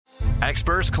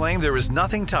Experts claim there is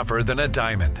nothing tougher than a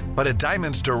diamond. But at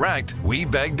Diamonds Direct, we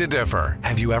beg to differ.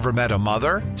 Have you ever met a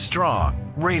mother? Strong,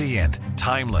 radiant,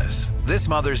 timeless. This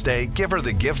Mother's Day, give her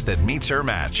the gift that meets her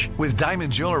match. With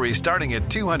diamond jewelry starting at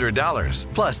 $200.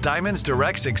 Plus Diamonds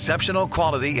Direct's exceptional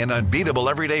quality and unbeatable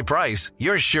everyday price,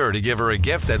 you're sure to give her a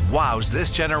gift that wows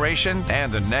this generation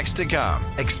and the next to come.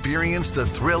 Experience the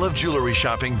thrill of jewelry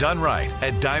shopping done right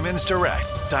at Diamonds Direct.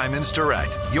 Diamonds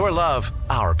Direct. Your love,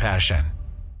 our passion.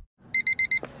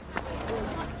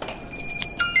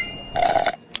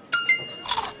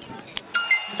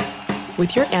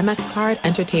 With your Amex card,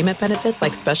 entertainment benefits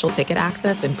like special ticket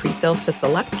access and pre-sales to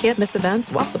select can't-miss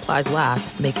events while supplies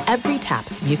last make every tap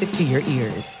music to your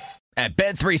ears. At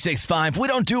Bet365, we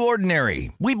don't do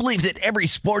ordinary. We believe that every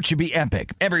sport should be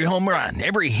epic. Every home run,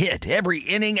 every hit, every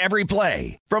inning, every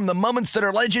play. From the moments that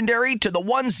are legendary to the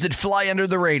ones that fly under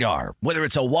the radar. Whether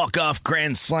it's a walk-off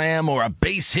grand slam or a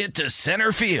base hit to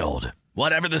center field.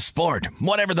 Whatever the sport,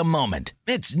 whatever the moment,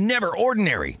 it's never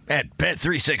ordinary at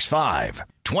Bet365.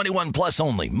 21 plus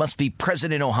only. Must be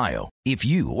present in Ohio. If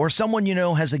you or someone you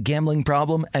know has a gambling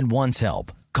problem and wants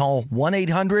help, call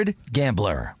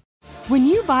 1-800-GAMBLER. When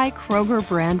you buy Kroger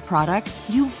brand products,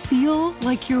 you feel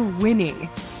like you're winning.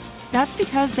 That's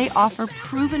because they offer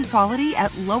proven quality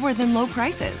at lower than low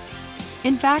prices.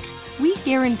 In fact, we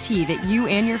guarantee that you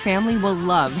and your family will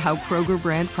love how Kroger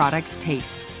brand products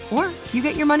taste. Or you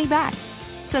get your money back.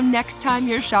 So next time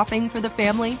you're shopping for the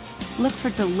family, look for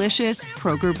delicious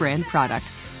Kroger brand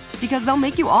products. Because they'll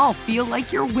make you all feel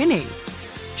like you're winning.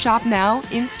 Shop now,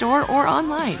 in-store, or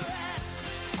online.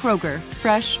 Kroger,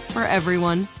 fresh for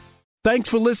everyone. Thanks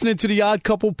for listening to the Odd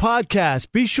Couple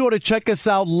podcast. Be sure to check us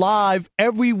out live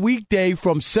every weekday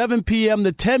from 7 p.m.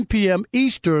 to 10 p.m.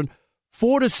 Eastern,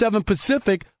 4 to 7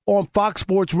 Pacific on Fox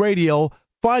Sports Radio.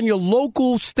 Find your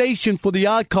local station for the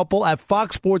Odd Couple at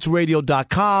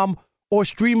foxsportsradio.com or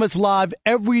stream us live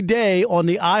every day on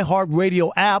the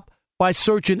iHeartRadio app by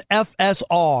searching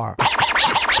FSR. Now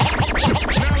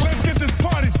let's get this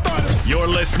party started. You're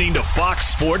listening to Fox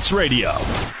Sports Radio.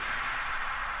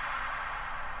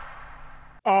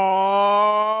 Oh,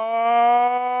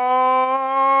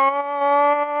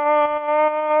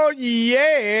 yeah.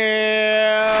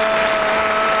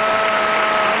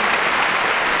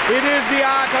 It is the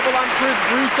Odd Couple. I'm Chris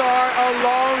Broussard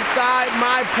alongside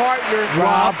my partner,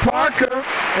 Rob Parker.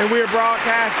 And we're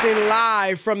broadcasting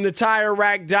live from the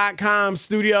TireRack.com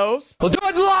studios. We'll do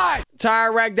it live.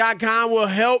 TireRack.com will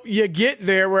help you get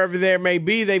there wherever there may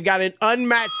be. They've got an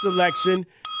unmatched selection,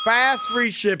 fast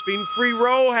free shipping, free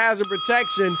roll hazard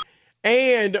protection,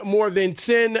 and more than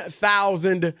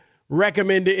 10,000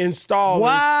 recommended installers.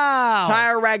 Wow.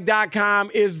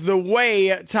 TireRack.com is the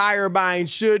way tire buying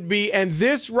should be. And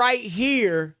this right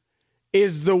here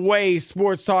is the way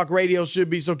sports talk radio should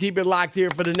be. So keep it locked here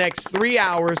for the next 3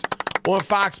 hours on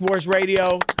Fox Sports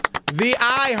Radio, the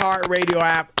iHeartRadio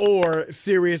app, or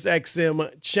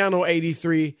SiriusXM Channel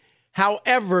 83.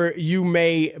 However you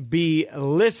may be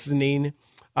listening.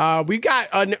 We got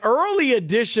an early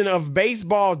edition of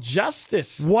Baseball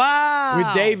Justice. Wow.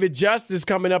 With David Justice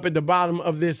coming up at the bottom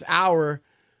of this hour.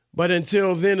 But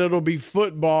until then, it'll be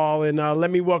football. And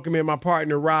let me welcome in my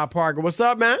partner, Rob Parker. What's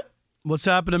up, man? What's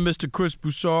happening, Mr. Chris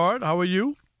Broussard? How are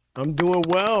you? I'm doing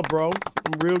well, bro.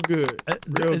 I'm real good.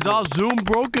 Is our Zoom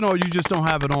broken or you just don't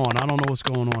have it on? I don't know what's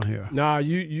going on here. Nah,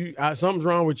 something's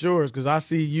wrong with yours because I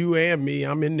see you and me.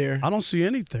 I'm in there. I don't see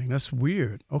anything. That's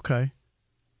weird. Okay.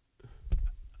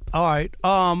 All right.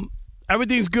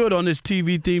 Everything's good on this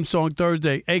TV theme song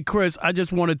Thursday. Hey, Chris, I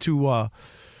just wanted to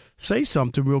say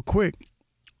something real quick.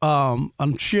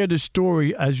 Share this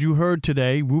story. As you heard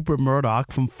today, Rupert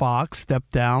Murdoch from Fox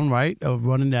stepped down, right,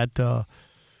 running that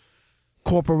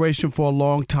corporation for a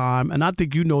long time. And I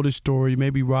think you know this story.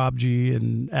 Maybe Rob G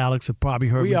and Alex have probably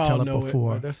heard me tell it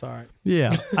before. That's all right.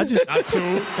 Yeah. I just Not 2,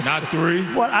 not 3.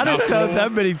 What? I didn't tell it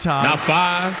that many times. Not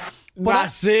 5. Not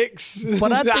 6.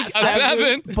 But I not think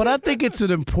 7. But I think it's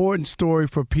an important story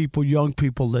for people, young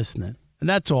people listening. And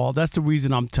that's all. That's the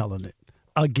reason I'm telling it.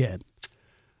 Again.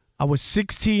 I was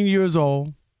 16 years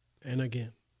old. And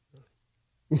again.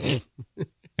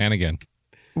 And again.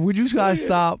 Would you guys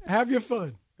stop? Have your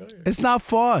fun. Go ahead. It's not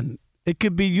fun. It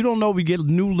could be, you don't know, we get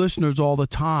new listeners all the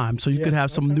time. So you could have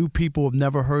some new people who have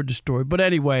never heard the story. But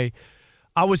anyway,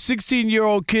 I was a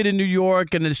 16-year-old kid in New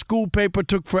York, and the school paper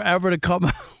took forever to come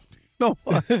out. No,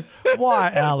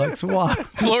 why, Alex? Why?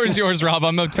 Floor is yours, Rob.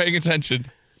 I'm not paying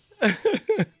attention.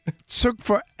 Took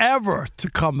forever to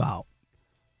come out.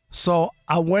 So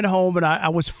I went home and I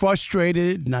was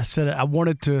frustrated, and I said I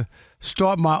wanted to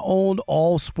start my own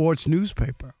all-sports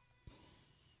newspaper.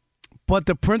 But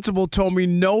the principal told me,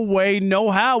 no way,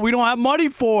 no how. We don't have money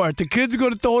for it. The kids are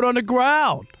going to throw it on the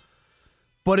ground.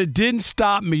 But it didn't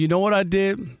stop me. You know what I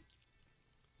did?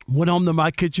 Went home to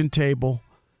my kitchen table,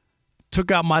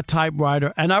 took out my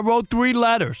typewriter, and I wrote 3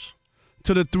 letters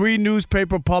to the 3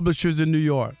 newspaper publishers in New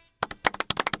York.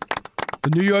 The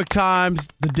New York Times,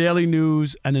 the Daily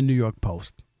News, and the New York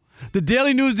Post. The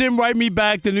Daily News didn't write me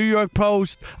back. The New York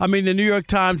Times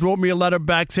wrote me a letter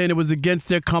back saying it was against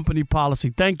their company policy.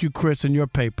 Thank you, Chris, and your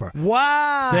paper.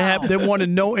 Wow. They wanted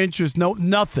no interest,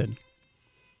 nothing.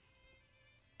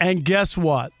 And guess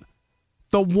what?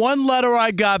 The one letter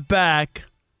I got back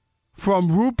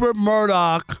from Rupert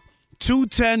Murdoch,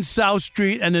 210 South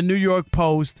Street, and the New York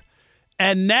Post,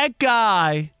 and that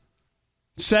guy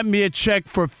sent me a check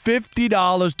for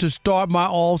 $50 to start my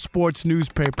all-sports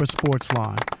newspaper,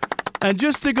 Sportsline. And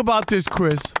just think about this,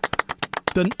 Chris.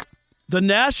 The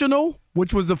National,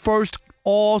 which was the first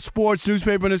all-sports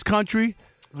newspaper in this country,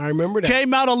 I remember that.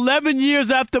 Came out 11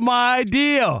 years after my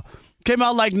idea. Came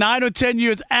out like 9 or 10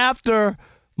 years after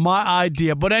my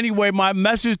idea. But anyway, my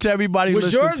message to everybody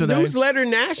listening today. Was your newsletter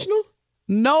national?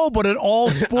 No, but an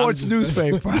all-sports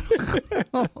newspaper.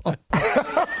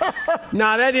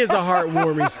 Nah, that is a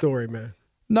heartwarming story, man.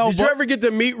 No, Did you ever get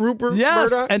to meet Rupert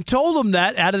Murdoch? And told him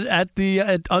that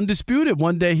at Undisputed.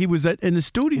 One day he was in the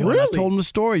studio. Really? And I told him the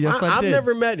story. Yes, I did. I've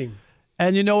never met him.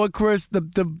 And you know what, Chris?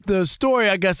 The story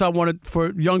I guess I wanted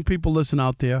for young people listening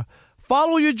out there,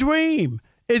 follow your dream.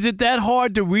 Is it that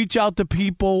hard to reach out to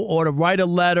people or to write a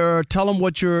letter, tell them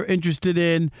what you're interested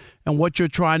in and what you're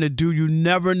trying to do? You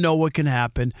never know what can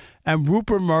happen. And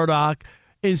Rupert Murdoch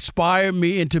inspired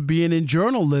me into being in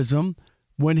journalism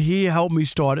when he helped me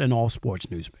start an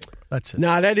all-sports newspaper. That's it.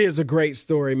 Nah, that is a great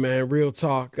story, man. Real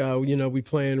talk. We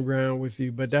playing around with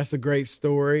you, but that's a great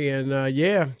story. And,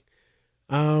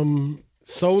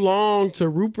 so long to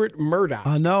Rupert Murdoch.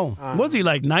 I know. Was he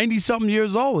like 90-something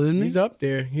years old, isn't he? He's up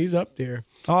there.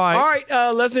 All right.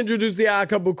 Let's introduce the Odd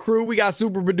Couple crew. We got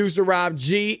super producer Rob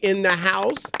G in the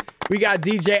house. We got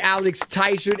DJ Alex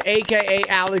Teichert, a.k.a.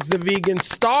 Alex the Vegan,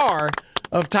 star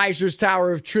of Teichert's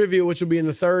Tower of Trivia, which will be in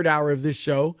the third hour of this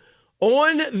show.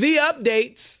 On the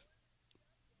updates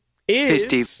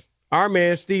is our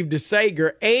man Steve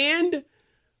DeSager, and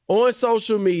on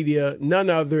social media, none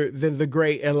other than the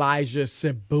great Elijah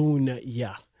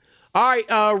Sabunia. All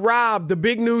right, Rob, the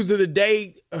big news of the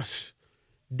day,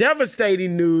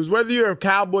 devastating news. Whether you're a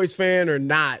Cowboys fan or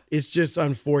not, it's just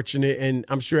unfortunate, and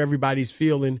I'm sure everybody's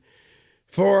feeling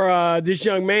for this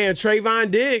young man,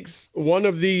 Trevon Diggs, one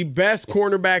of the best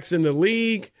cornerbacks in the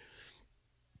league,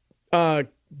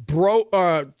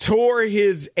 tore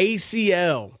his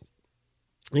ACL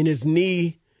in his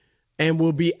knee and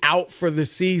will be out for the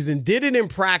season. Did it in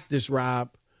practice, Rob.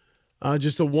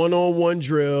 Just a one-on-one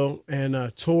drill,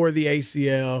 and tore the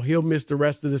ACL. He'll miss the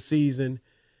rest of the season.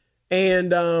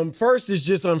 And first, it's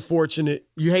just unfortunate.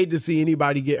 You hate to see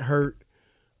anybody get hurt.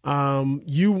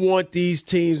 You want these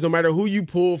teams, no matter who you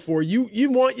pull for,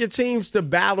 you want your teams to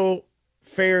battle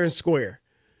fair and square.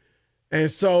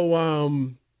 And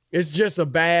so it's just a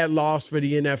bad loss for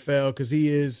the NFL because he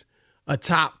is a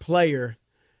top player.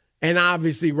 And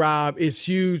obviously, Rob, is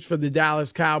huge for the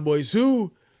Dallas Cowboys,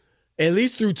 who, at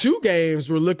least through 2 games,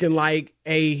 were looking like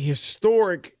a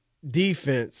historic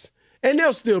defense. And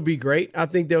they'll still be great. I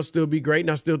think they'll still be great,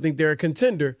 and I still think they're a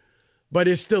contender. But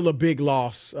it's still a big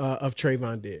loss of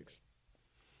Trevon Diggs.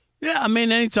 Yeah, I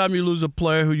mean, anytime you lose a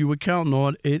player who you were counting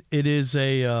on, it's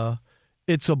a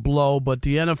blow. But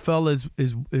the NFL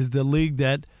is the league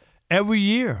that every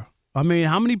year. I mean,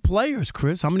 how many players,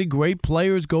 Chris? How many great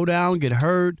players go down, get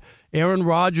hurt? Aaron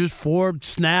Rodgers, 4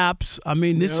 snaps. I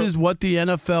mean, this is what the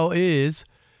NFL is.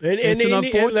 And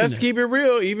let's keep it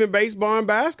real, even baseball and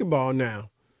basketball now.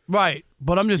 Right.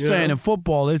 But I'm just saying in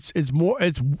football, it's more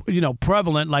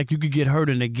prevalent. Like you could get hurt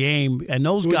in a game, and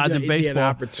those guys in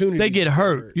baseball, they get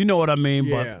hurt. You know what I mean?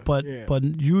 Yeah, but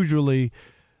usually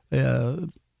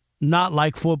not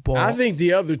like football. I think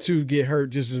the other 2 get hurt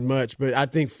just as much, but I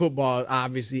think football,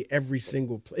 obviously, every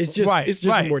single play. It's just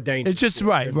more dangerous. It's just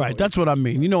right. That's what I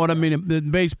mean. You know what I mean?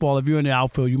 In baseball, if you're in the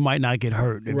outfield, you might not get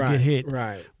hurt. If you get hit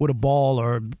with a ball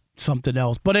or something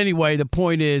else. But anyway, the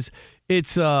point is,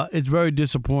 it's very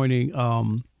disappointing.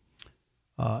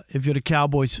 If you're the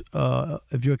Cowboys,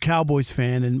 if you're a Cowboys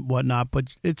fan and whatnot,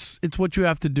 but it's what you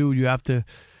have to do. You have to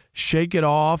shake it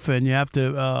off, and you have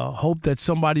to hope that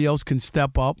somebody else can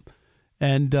step up.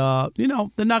 And,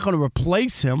 they're not going to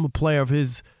replace him, a player of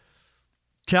his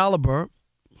caliber.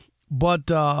 But,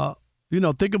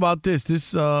 think about this.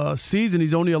 This season,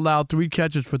 he's only allowed 3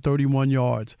 catches for 31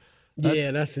 yards.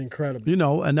 That's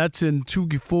incredible. And that's in 2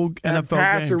 full NFL games. A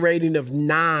passer rating of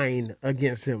 9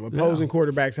 against him. Opposing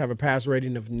quarterbacks have a passer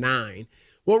rating of 9.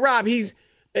 Well, Rob, he's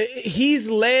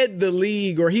led the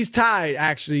league, or he's tied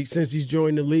actually since he's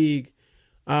joined the league,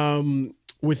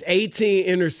 with 18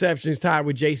 interceptions, tied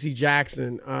with J.C.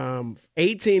 Jackson.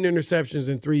 18 interceptions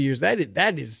in 3 years.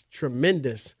 That is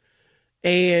tremendous.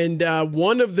 And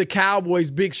one of the Cowboys'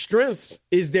 big strengths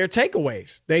is their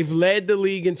takeaways. They've led the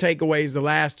league in takeaways the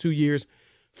last 2 years.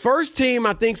 First team,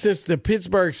 I think, since the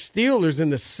Pittsburgh Steelers in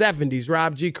the 70s.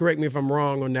 Rob G, correct me if I'm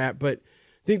wrong on that, but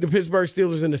I think the Pittsburgh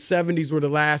Steelers in the 70s were the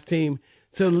last team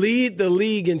to lead the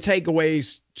league in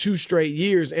takeaways 2 straight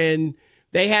years. And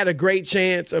they had a great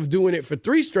chance of doing it for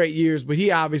 3 straight years, but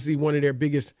he obviously one of their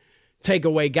biggest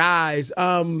takeaway guys.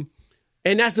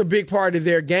 And that's a big part of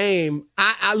their game.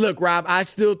 I look, Rob, I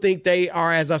still think they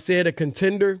are, as I said, a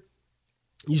contender.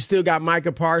 You still got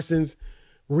Micah Parsons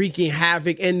wreaking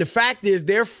havoc. And the fact is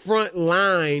their front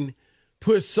line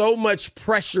puts so much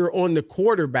pressure on the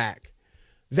quarterback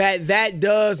that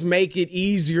does make it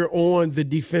easier on the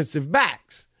defensive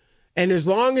backs. And as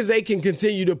long as they can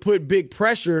continue to put big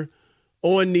pressure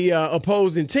on the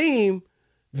opposing team,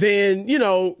 then,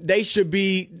 they should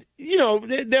be,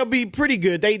 they'll be pretty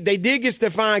good. They did get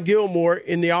Stephon Gilmore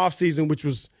in the offseason, which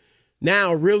was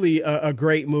now really a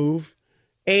great move.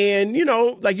 And,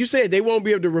 like you said, they won't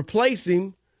be able to replace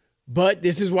him, but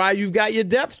this is why you've got your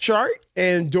depth chart.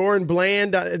 And DaRon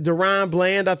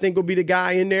Bland, I think, will be the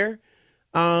guy in there.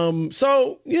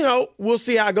 So, we'll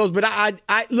see how it goes. But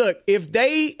I look, if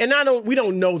they, and we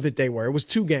don't know that they were. It was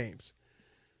 2 games.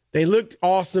 They looked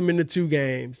awesome in the 2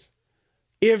 games.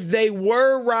 If they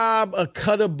were, Rob, a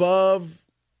cut above,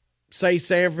 say,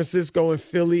 San Francisco and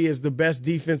Philly as the best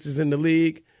defenses in the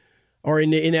league, or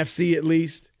in the NFC at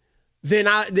least, then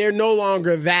they're no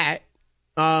longer that.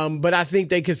 But I think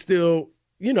they could still,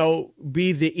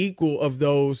 be the equal of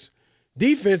those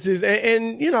defenses.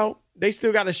 And they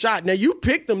still got a shot. Now, you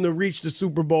picked them to reach the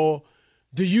Super Bowl.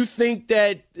 Do you think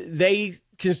that they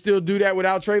can still do that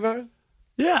without Trevon?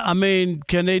 Yeah,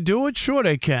 can they do it? Sure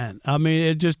they can.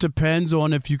 It just depends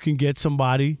on if you can get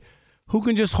somebody who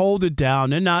can just hold it down.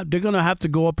 They're going to have to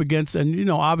go up against, and,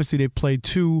 obviously they played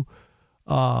 2,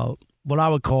 what I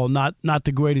would call not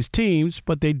the greatest teams,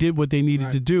 but they did what they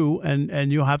needed to do,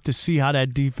 and you'll have to see how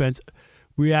that defense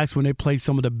reacts when they play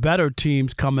some of the better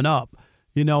teams coming up,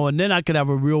 and then I could have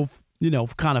a real,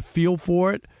 kind of feel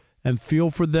for it and feel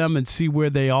for them and see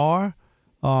where they are.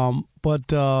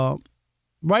 But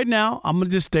right now, I'm gonna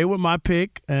just stay with my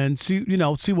pick and see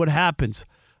what happens.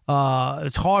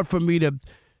 It's hard for me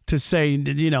to say,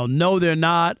 no, they're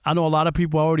not. I know a lot of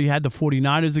people already had the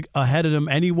 49ers ahead of them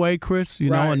anyway, Chris.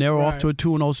 And they were off to a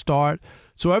 2-0 start.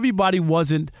 So everybody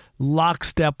wasn't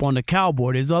lockstep on the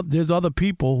Cowboys. There's other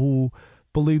people who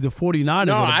believe the 49ers are the best team.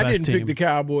 No, I didn't pick the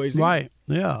Cowboys either. Right.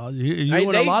 Yeah. You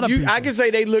and a lot of people. I can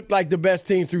say they looked like the best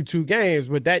team through 2 games,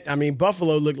 but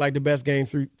Buffalo looked like the best team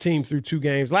through 2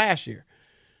 games last year.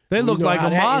 They look like a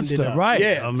monster, right?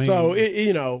 Yeah. So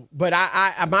but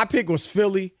my pick was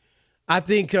Philly. I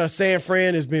think San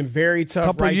Fran has been very tough. A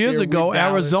couple of years ago,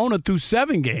 Arizona threw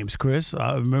 7 games. Chris,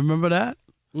 remember that?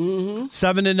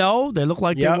 7-0. They look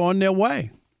like they were on their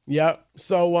way. Yep.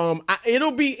 So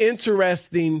it'll be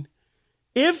interesting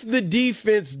if the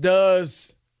defense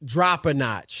does drop a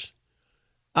notch.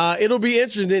 It'll be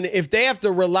interesting if they have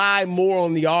to rely more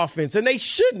on the offense, and they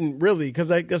shouldn't really,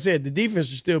 because like I said, the defense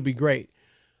should still be great.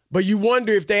 But you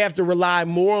wonder if they have to rely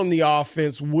more on the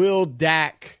offense, will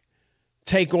Dak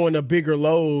take on a bigger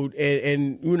load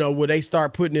and will they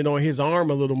start putting it on his arm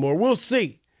a little more? We'll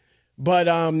see. But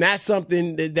that's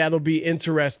something that'll be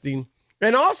interesting.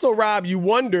 And also, Rob, you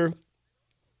wonder,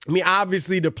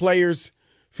 obviously the players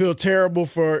feel terrible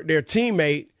for their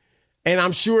teammate, and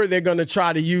I'm sure they're going to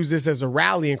try to use this as a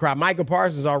rallying cry. Micah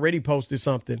Parsons already posted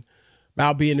something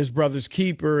about being his brother's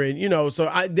keeper. And, so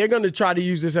they're going to try to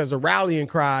use this as a rallying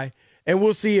cry. And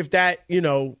we'll see if that,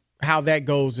 how that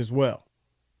goes as well.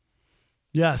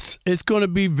 Yes, it's going to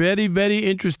be very, very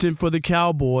interesting for the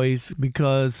Cowboys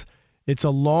because it's a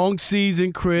long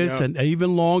season, Chris, and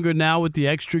even longer now with the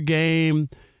extra game.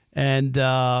 And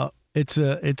it's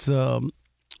you're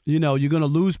going to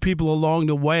lose people along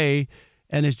the way.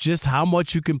 And it's just how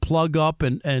much you can plug up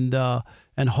and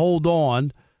hold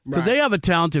on. Because they have a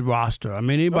talented roster.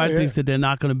 Anybody thinks that they're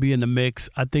not going to be in the mix,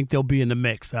 I think they'll be in the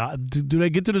mix. Do they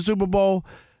get to the Super Bowl?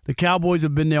 The Cowboys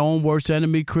have been their own worst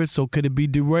enemy, Chris, so could it be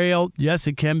derailed? Yes,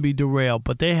 it can be derailed,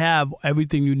 but they have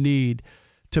everything you need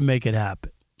to make it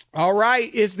happen. All right,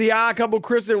 it's the Odd Couple,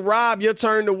 Chris and Rob. Your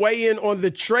turn to weigh in on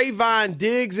the Trevon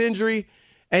Diggs injury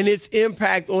and its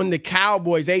impact on the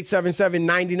Cowboys.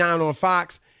 877-99 on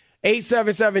Fox.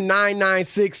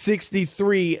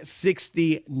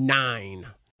 877-996-6369.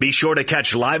 Be sure to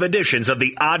catch live editions of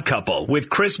The Odd Couple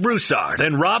with Chris Broussard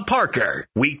and Rob Parker.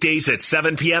 Weekdays at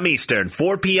 7 p.m. Eastern,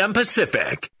 4 p.m.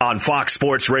 Pacific on Fox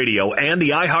Sports Radio and the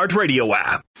iHeartRadio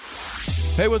app.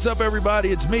 Hey, what's up, everybody?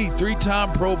 It's me,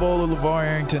 three-time Pro Bowler LeVar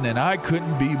Arrington, and I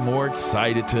couldn't be more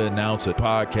excited to announce a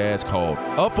podcast called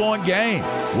Up On Game.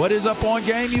 What is Up On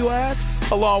Game, you ask?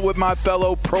 Along with my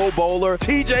fellow Pro Bowler,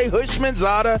 TJ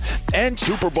Hushmanzada, and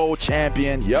Super Bowl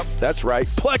champion, yep, that's right,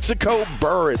 Plexico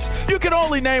Burress. You can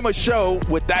only name a show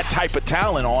with that type of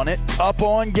talent on it. Up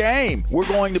On Game. We're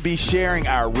going to be sharing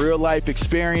our real-life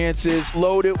experiences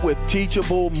loaded with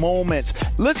teachable moments.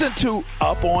 Listen to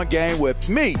Up On Game with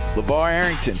me, LeVar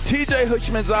Arrington, TJ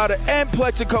Hushmanzada, and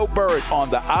Plexico Burress on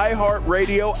the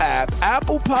iHeartRadio app,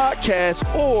 Apple Podcasts,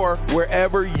 or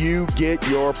wherever you get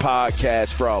your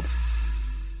podcasts from.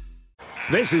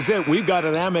 This is it. We've got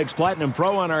an Amex Platinum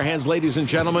Pro on our hands, ladies and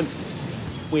gentlemen.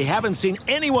 We haven't seen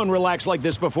anyone relax like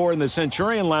this before in the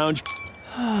Centurion Lounge.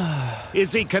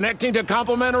 Is he connecting to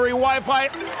complimentary Wi-Fi?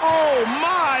 Oh,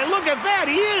 my. Look at that.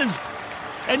 He is.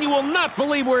 And you will not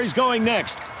believe where he's going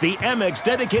next. The Amex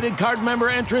dedicated card member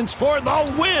entrance for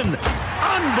the win.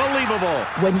 Unbelievable.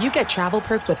 When you get travel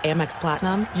perks with Amex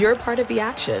Platinum, you're part of the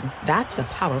action. That's the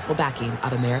powerful backing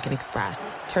of American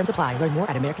Express. Terms apply. Learn more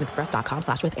at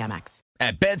americanexpress.com/withAmex.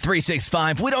 At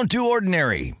Bet365, we don't do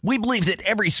ordinary. We believe that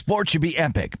every sport should be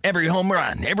epic. Every home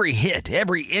run, every hit,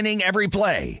 every inning, every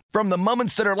play. From the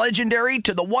moments that are legendary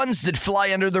to the ones that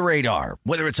fly under the radar.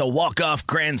 Whether it's a walk-off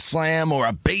grand slam or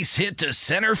a base hit to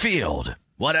center field.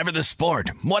 Whatever the sport,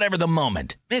 whatever the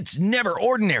moment. It's never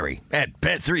ordinary at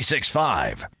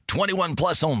Bet365. 21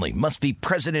 plus only. Must be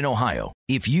present in Ohio.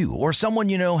 If you or someone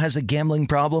you know has a gambling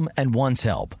problem and wants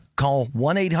help, call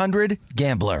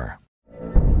 1-800-GAMBLER.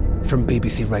 From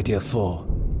BBC Radio 4,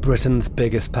 Britain's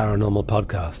biggest paranormal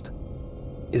podcast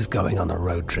is going on a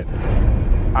road trip.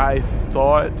 I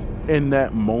thought in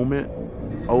that moment,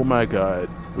 oh my God,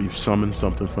 we've summoned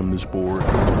something from this board.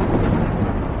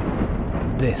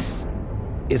 This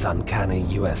is Uncanny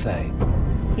USA.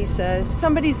 He says,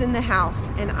 somebody's in the house,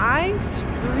 and I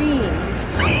screamed.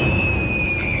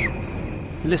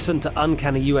 Listen to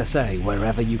Uncanny USA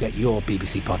wherever you get your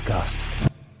BBC podcasts,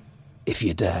 if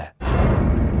you dare.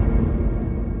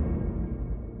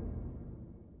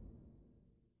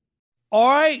 All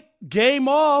right, game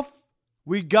off.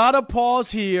 We got to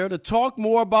pause here to talk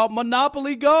more about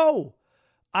Monopoly Go.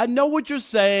 I know what you're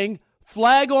saying.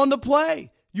 Flag on the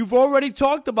play. You've already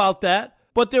talked about that,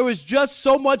 but there is just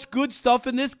so much good stuff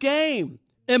in this game.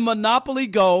 In Monopoly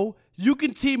Go, you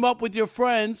can team up with your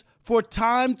friends for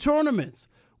timed tournaments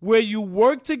where you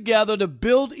work together to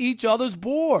build each other's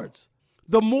boards.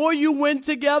 The more you win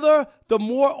together, the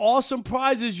more awesome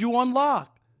prizes you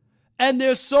unlock. And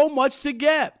there's so much to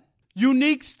get.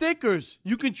 Unique stickers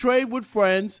you can trade with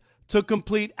friends to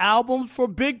complete albums for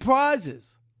big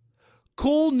prizes.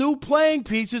 Cool new playing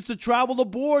pieces to travel the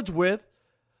boards with.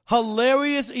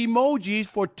 Hilarious emojis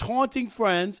for taunting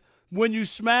friends when you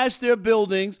smash their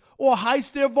buildings or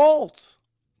heist their vaults.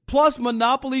 Plus,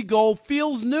 Monopoly Go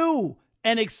feels new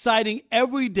and exciting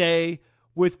every day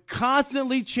with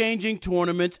constantly changing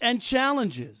tournaments and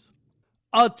challenges.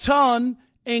 A ton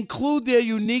include their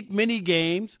unique mini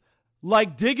games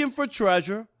like digging for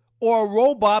treasure or a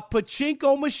robot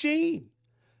pachinko machine.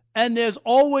 And there's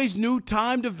always new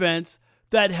timed events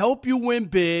that help you win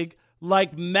big,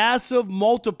 like massive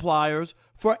multipliers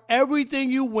for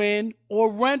everything you win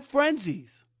or rent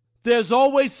frenzies. There's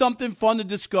always something fun to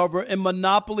discover in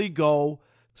Monopoly Go,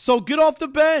 so get off the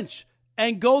bench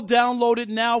and go download it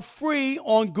now free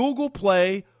on Google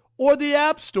Play or the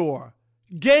App Store.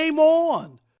 Game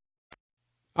on!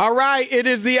 All right, it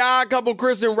is the Odd Couple,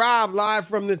 Chris and Rob, live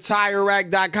from the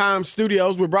TireRack.com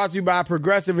studios. We're brought to you by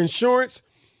Progressive Insurance.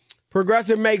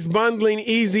 Progressive makes bundling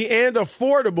easy and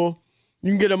affordable.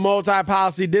 You can get a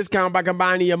multi-policy discount by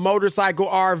combining your motorcycle,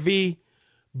 RV,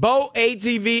 boat,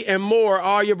 ATV, and more.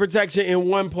 All your protection in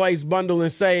one place. Bundle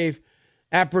and save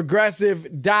at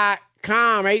Progressive.com.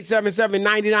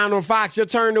 877-99 on Fox. Your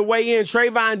turn to weigh in.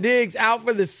 Trevon Diggs out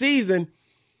for the season.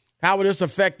 How will this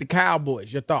affect the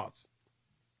Cowboys? Your thoughts?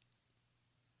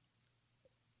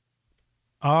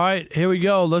 All right, here we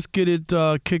go. Let's get it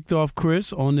kicked off,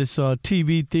 Chris, on this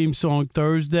TV theme song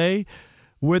Thursday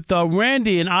with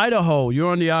Randy in Idaho.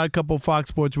 You're on the Odd Couple Fox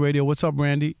Sports Radio. What's up,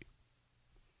 Randy?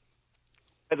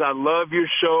 I love your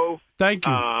show. Thank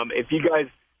you. If you guys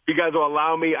will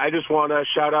allow me, I just want to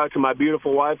shout out to my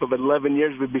beautiful wife of 11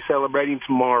 years. We'll be celebrating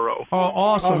tomorrow. Oh,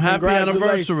 awesome. Happy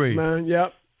anniversary. Man.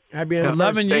 Yep. Happy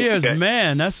anniversary. 11 years,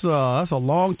 man. That's a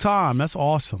long time. That's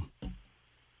awesome.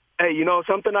 Hey, you know,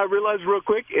 something I realized real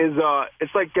quick is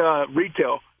it's like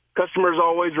retail. Customer's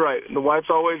always right. The wife's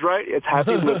always right. It's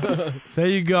happy living. There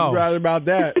you go. You're right about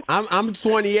that. I'm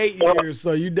 28 years,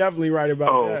 so you're definitely right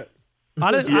about that.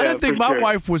 I didn't think my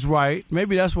wife was right.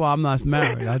 Maybe that's why I'm not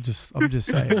married. I'm just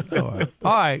saying. All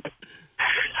right.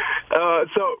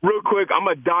 So real quick, I'm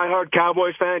a diehard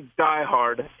Cowboys fan,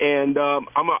 diehard, and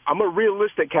I'm a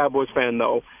realistic Cowboys fan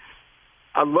though.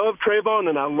 I love Trevon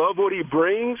and I love what he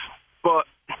brings, but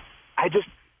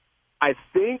I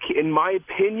think, in my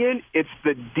opinion, it's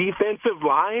the defensive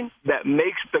line that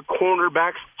makes the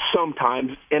cornerbacks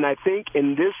sometimes. And I think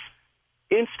in this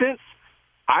instance,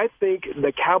 I think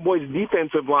the Cowboys'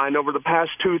 defensive line over the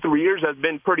past 2-3 years has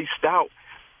been pretty stout.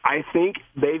 I think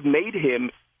they've made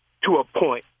him to a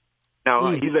point.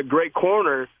 Now, he's a great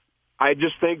corner. I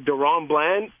just think Deron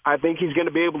Bland, I think he's going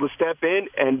to be able to step in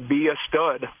and be a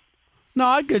stud. No,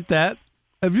 I get that.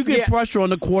 If you get pressure on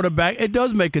the quarterback, it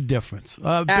does make a difference.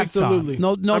 Absolutely. Big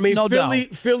time. No, I mean, no doubt.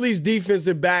 Philly's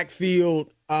defensive backfield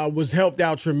was helped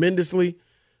out tremendously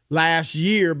last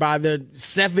year by the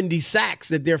 70 sacks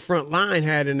that their front line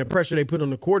had and the pressure they put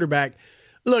on the quarterback.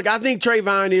 Look, I think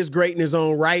Trevon is great in his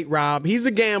own right, Rob. He's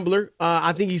a gambler.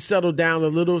 I think he's settled down a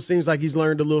little. Seems like he's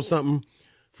learned a little something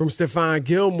from Stephon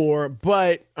Gilmore.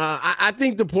 But I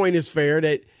think the point is fair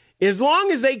that as long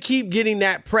as they keep getting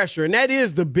that pressure, and that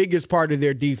is the biggest part of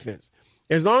their defense,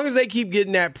 as long as they keep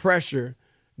getting that pressure,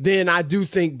 then I do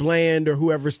think Bland or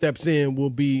whoever steps in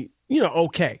will be,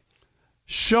 okay.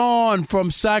 Sean from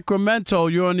Sacramento,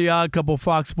 you're on the Odd Couple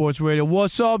Fox Sports Radio.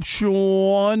 What's up,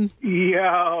 Sean?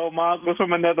 Yo, Miles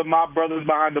from another My Brothers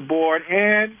Behind the Board.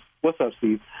 And what's up,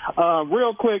 Steve?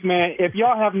 Real quick, man, if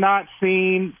y'all have not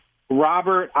seen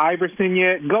Robert Iverson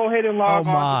yet, go ahead and log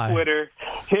on to Twitter.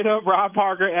 Hit up Rob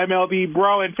Parker, MLB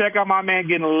Bro, and check out my man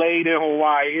getting laid in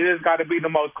Hawaii. It has got to be the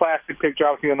most classic picture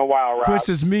I've seen in a while, Rob. Chris,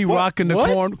 is me rocking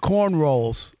the corn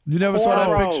rolls. You never saw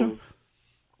that picture?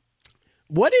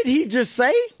 What did he just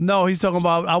say? No, he's talking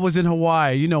about I was in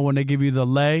Hawaii. You know when they give you the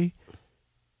lay?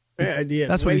 Yeah.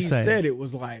 That's what he said. It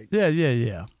was like.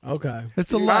 Yeah. Okay. It's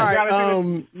the lay.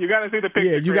 Right, you got to see the picture.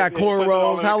 Yeah, you got corn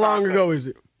rolls. How long ago is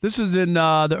it? This is in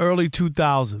the early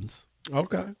 2000s.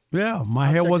 Okay. Yeah, my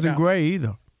hair wasn't gray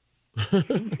either.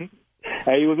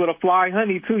 Hey, he was with a fly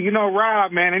honey, too. You know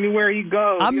Rob, man, anywhere he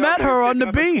goes. I met her on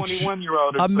the beach. I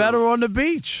met her on the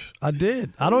beach. I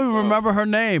did. I don't even remember her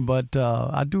name, but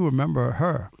I do remember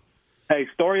her. Hey,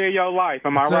 story of your life.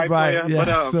 Am I That's right, player?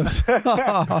 Yes.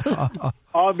 But,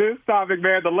 on this topic,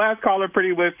 man, the last caller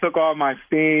pretty much took all my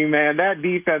steam, man. That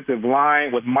defensive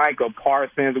line with Micah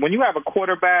Parsons, when you have a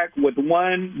quarterback with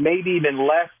one, maybe even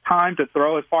less time to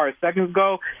throw as far as seconds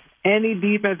go, any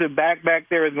defensive back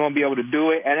there is going to be able to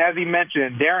do it. And as he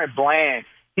mentioned, Darren Bland,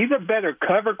 he's a better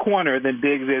cover corner than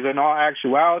Diggs is in all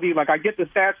actuality. Like, I get the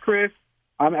stats, Chris.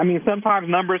 I mean, sometimes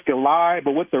numbers can lie,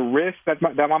 but with the risk that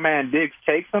my man Diggs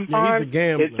takes sometimes,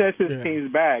 it sets his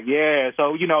teams back. Yeah,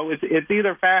 so, it's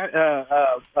either fast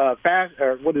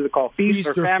or what is it called? Feast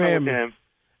or famine with him.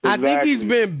 Exactly. I think he's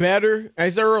been better.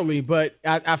 It's early, but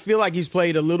I feel like he's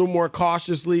played a little more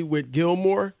cautiously with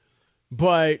Gilmore.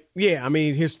 But, yeah, I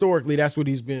mean, historically, that's what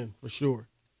he's been, for sure.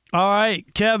 All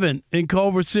right, Kevin in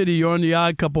Culver City, you're on the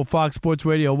Odd Couple Fox Sports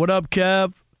Radio. What up,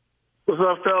 Kev? What's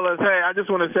up, fellas? Hey, I just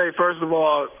want to say, first of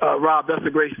all, Rob, that's a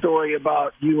great story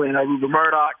about you and Rupert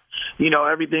Murdoch.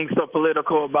 Everything's so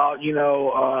political about,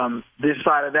 this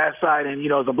side or that side. And,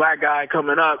 as a black guy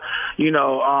coming up,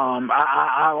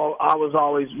 I was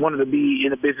always wanted to be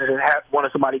in the business and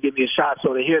wanted somebody to give me a shot.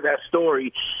 So to hear that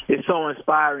story is so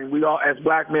inspiring. We all, as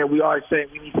black men, we always say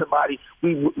we need somebody.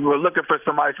 We're looking for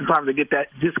somebody sometimes to get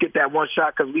that one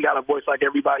shot because we got a voice like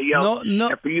everybody else. No.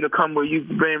 And for you to come where you've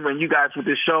been, when you guys with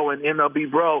this show and MLB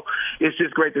Bro, it's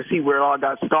just great to see where it all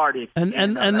got started.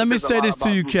 And let me say this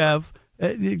to you, Kev,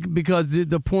 because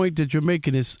the point that you're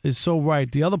making is so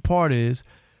right. The other part is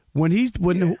when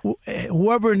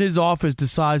whoever in his office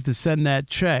decides to send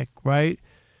that check, right?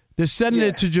 They're sending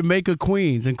it to Jamaica,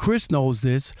 Queens, and Chris knows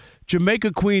this.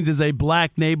 Jamaica, Queens is a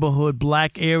black neighborhood,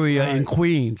 black area in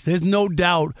Queens. There's no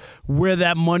doubt where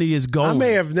that money is going. I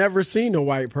may have never seen a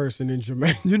white person in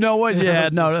Jamaica. You know what? Yeah,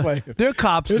 no, there are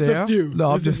cops there. There's a few.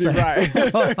 No, I'm just saying. Right.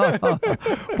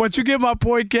 But you get my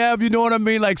point, Kev. You know what I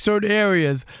mean? Like certain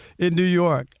areas in New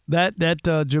York,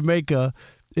 that Jamaica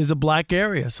is a black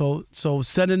area. So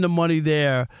sending the money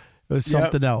there is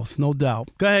something else, no doubt.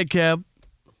 Go ahead, Kev.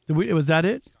 Was that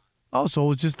it? Oh, so it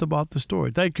was just about the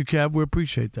story. Thank you, Kev. We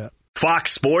appreciate that.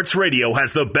 Fox Sports Radio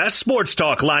has the best sports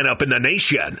talk lineup in the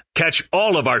nation. Catch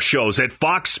all of our shows at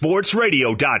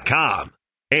foxsportsradio.com.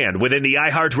 And within the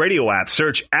iHeartRadio app,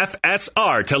 search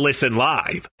FSR to listen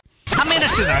live. I'm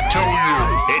innocent, I tell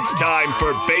you. It's time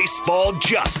for Baseball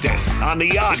Justice on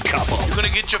The Odd Couple. You're going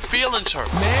to get your feelings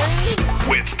hurt. Man.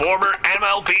 With former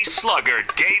MLB slugger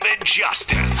David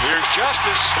Justice. Here's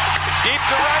Justice. Deep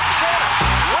to right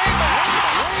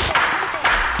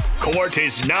center. Court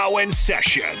is now in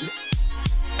session.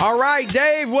 All right,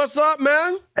 Dave, what's up,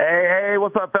 man? Hey,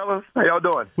 what's up, fellas? How y'all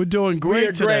doing? We're doing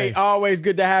great today. Great. Always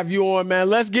good to have you on, man.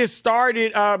 Let's get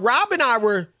started. Rob and I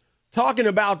were talking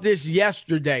about this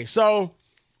yesterday. So,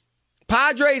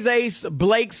 Padres ace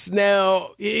Blake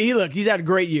Snell, he's had a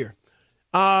great year.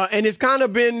 And it's kind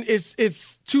of been,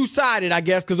 it's two-sided, I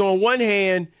guess, because on one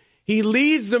hand, he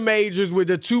leads the majors with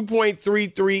a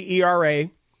 2.33 ERA,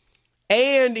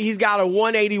 and he's got a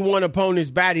 181 opponent's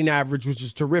batting average, which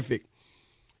is terrific.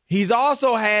 He's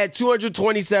also had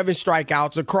 227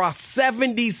 strikeouts across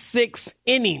 76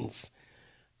 innings.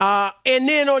 And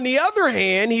then on the other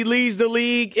hand, he leads the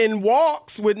league in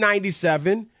walks with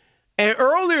 97. And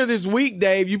earlier this week,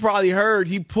 Dave, you probably heard,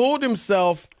 he pulled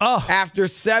himself after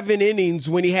 7 innings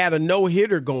when he had a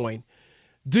no-hitter going.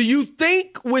 Do you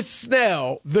think with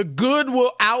Snell, the good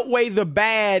will outweigh the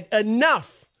bad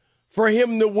enough for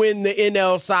him to win the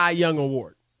NL Cy Young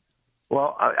Award?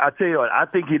 Well, I tell you what, I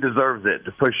think he deserves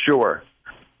it for sure.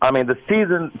 I mean, the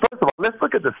season, first of all, let's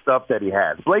look at the stuff that he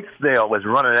has. Blake Snell was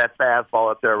running that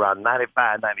fastball up there around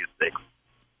 95, 96,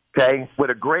 okay, with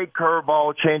a great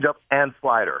curveball, changeup, and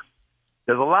slider.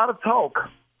 There's a lot of talk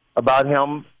about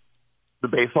him, the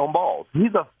base on balls.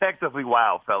 He's effectively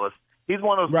wild, fellas. He's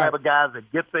one of those type of guys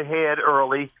that gets ahead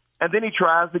early, and then he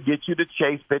tries to get you to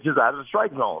chase pitches out of the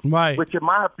strike zone, which, in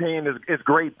my opinion, is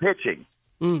great pitching.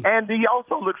 And he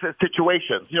also looks at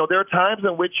situations. You know, there are times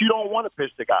in which you don't want to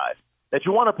pitch to guys, that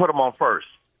you want to put them on first.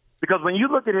 Because when you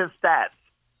look at his stats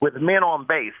with men on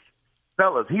base,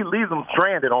 fellas, he leaves them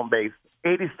stranded on base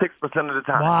 86% of the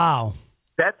time. Wow.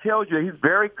 That tells you he's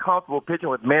very comfortable pitching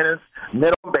with men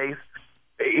on base.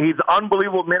 He's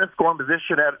unbelievable men in scoring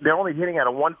position. They're only hitting at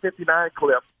a 159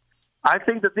 clip. I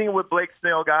think the thing with Blake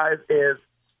Snell, guys, is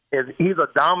he's a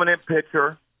dominant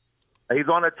pitcher. He's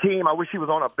on a team. I wish he was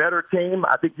on a better team.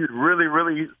 I think you'd really,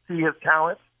 really see his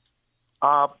talent.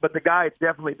 But the guy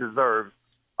definitely deserves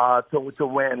to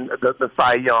win the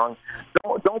Cy Young.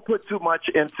 Don't put too much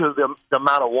into the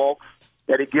amount of walks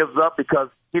that he gives up because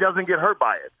he doesn't get hurt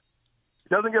by it.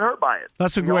 He doesn't get hurt by it.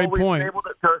 That's a great point. He's able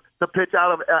to pitch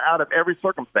out of every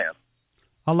circumstance.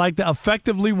 I like that.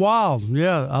 Effectively wild.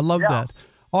 Yeah, I love that.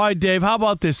 All right, Dave, how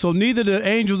about this? So neither the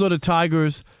Angels or the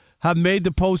Tigers have made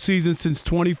the postseason since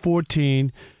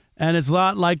 2014, and it's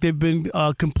not like they've been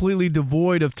completely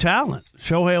devoid of talent.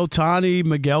 Shohei Ohtani,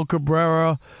 Miguel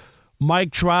Cabrera,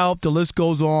 Mike Trout, the list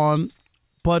goes on.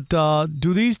 But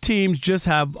do these teams just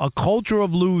have a culture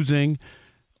of losing?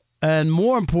 And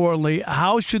more importantly,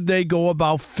 how should they go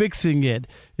about fixing it?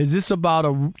 Is this about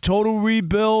a total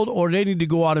rebuild, or do they need to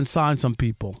go out and sign some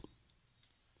people?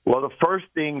 Well, the first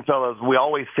thing, fellas, we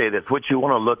always say this, what you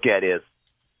want to look at is,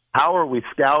 how are we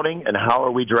scouting and how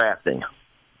are we drafting?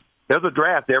 There's a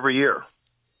draft every year.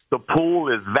 The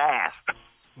pool is vast.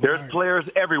 There's players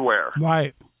everywhere.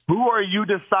 Right. Who are you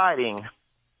deciding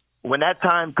when that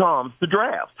time comes to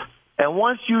draft? And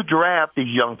once you draft these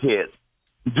young kids,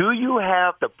 do you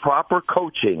have the proper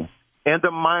coaching in the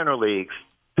minor leagues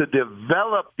to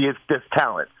develop this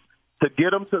talent, to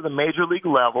get them to the major league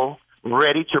level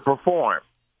ready to perform?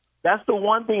 That's the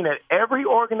one thing that every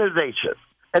organization,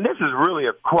 and this is really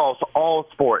across all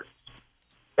sports,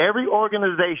 every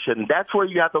organization, that's where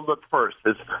you have to look first,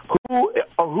 is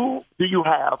who do you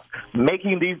have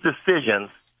making these decisions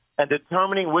and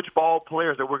determining which ball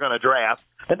players that we're going to draft,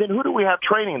 and then who do we have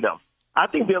training them? I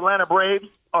think the Atlanta Braves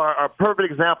are a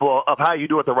perfect example of how you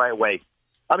do it the right way.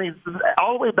 I mean,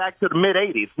 all the way back to the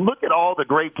mid-'80s, look at all the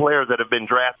great players that have been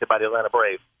drafted by the Atlanta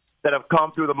Braves, that have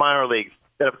come through the minor leagues,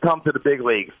 that have come to the big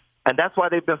leagues, and that's why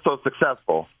they've been so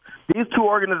successful. These two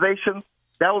organizations,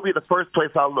 that would be the first place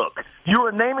I look. You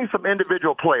were naming some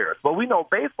individual players, but we know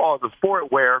baseball is a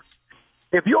sport where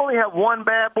if you only have one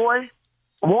bad boy,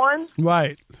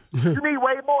 right, you need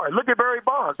way more. Look at Barry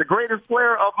Bonds, the greatest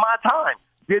player of my time,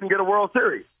 didn't get a World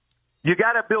Series. You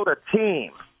got to build a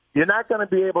team. You're not going to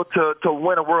be able to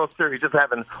win a World Series just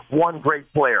having one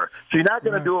great player. So you're not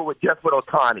going to do it with just with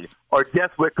Ohtani or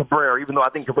just with Cabrera, even though I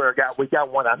think Cabrera got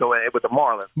one, I know, with the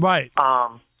Marlins. Right.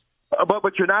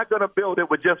 But you're not going to build it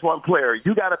with just one player.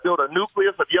 You got to build a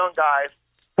nucleus of young guys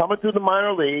coming through the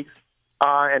minor leagues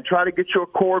and try to get your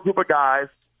core group of guys,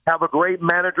 have a great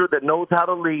manager that knows how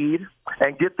to lead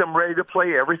and get them ready to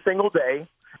play every single day.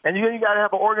 And you got to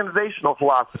have an organizational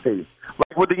philosophy,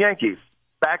 like with the Yankees,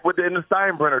 back in the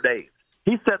Steinbrenner days.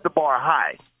 He set the bar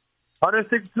high.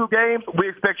 162 games, we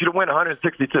expect you to win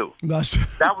 162. That was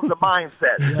the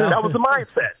mindset. Yeah. That was the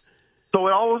mindset. So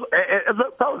it all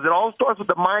starts with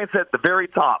the mindset at the very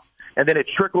top, and then it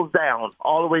trickles down,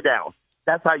 all the way down.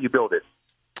 That's how you build it.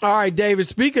 All right, David,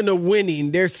 speaking of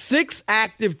winning, there's 6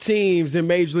 active teams in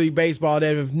Major League Baseball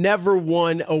that have never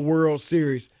won a World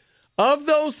Series. Of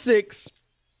those 6,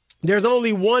 there's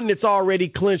only one that's already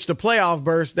clinched a playoff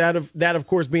berth, that of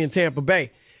course being Tampa Bay.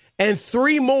 And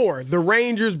 3 more, the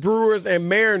Rangers, Brewers, and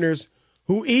Mariners,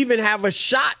 who even have a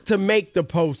shot to make the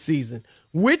postseason.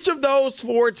 Which of those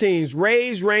 4 teams,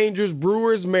 Rays, Rangers,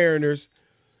 Brewers, Mariners,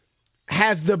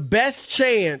 has the best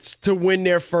chance to win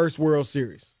their first World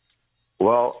Series?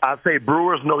 Well, I say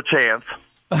Brewers, no chance,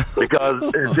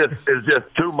 because it's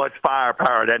just too much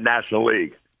firepower in that National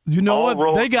League. You know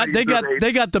what? They got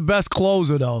the best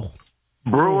closer though.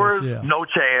 Brewers, no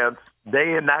chance.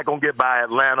 They are not going to get by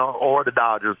Atlanta or the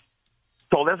Dodgers.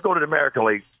 So let's go to the American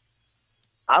League.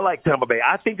 I like Tampa Bay.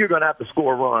 I think you're going to have to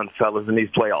score runs, fellas, in these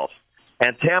playoffs.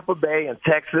 And Tampa Bay and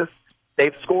Texas,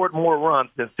 they've scored more runs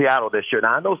than Seattle this year.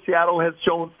 Now, I know Seattle has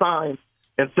shown signs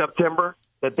in September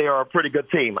that they are a pretty good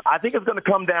team. I think it's going to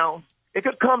come down. It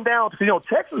could come down to,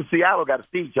 Texas and Seattle got to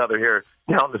see each other here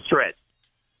down the stretch.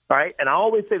 All right? And I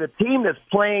always say the team that's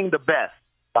playing the best,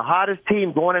 the hottest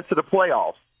team going into the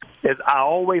playoffs, I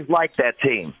always like that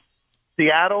team.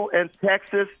 Seattle and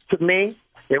Texas, to me,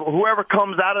 whoever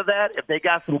comes out of that, if they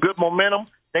got some good momentum,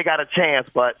 they got a chance.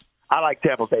 But I like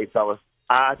Tampa Bay, fellas.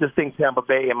 I just think Tampa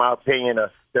Bay, in my opinion,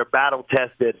 they're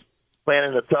battle-tested, playing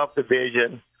in a tough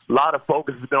division. A lot of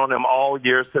focus has been on them all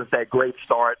year since that great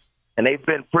start, and they've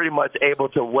been pretty much able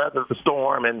to weather the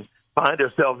storm and find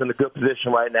themselves in a good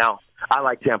position right now. I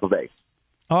like Tampa Bay.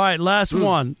 All right, last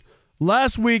one.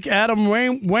 Last week, Adam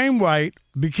Wainwright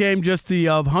became just the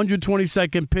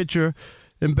 122nd pitcher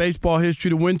in baseball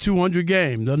history to win 200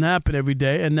 games. Doesn't happen every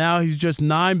day. And now he's just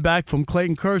 9 back from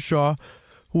Clayton Kershaw,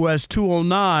 who has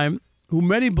 209, who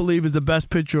many believe is the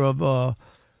best pitcher of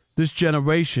this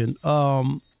generation.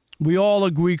 We all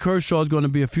agree Kershaw is going to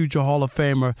be a future Hall of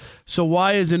Famer. So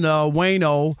why isn't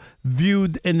Waino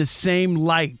viewed in the same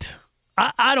light?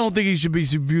 I don't think he should be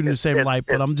viewed in the same light,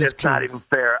 but I'm just curious. It's not even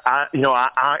fair. I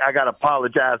got to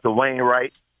apologize to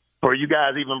Wainwright for you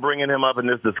guys even bringing him up in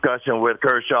this discussion with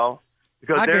Kershaw.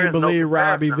 Because I can't believe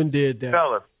Rob even did that.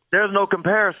 Fellas, there's no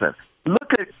comparison.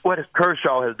 Look at what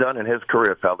Kershaw has done in his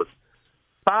career, fellas.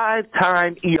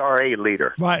 5-time ERA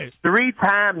leader. Right.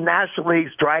 3-time National League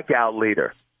strikeout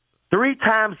leader.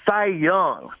 3-time Cy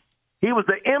Young. He was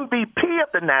the MVP of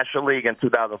the National League in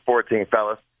 2014,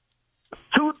 fellas.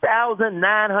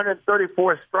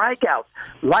 2,934 strikeouts.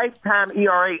 Lifetime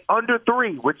ERA under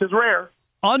 3, which is rare.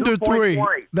 Under 3.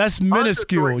 2.18. That's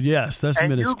minuscule. Under 3. Yes, that's and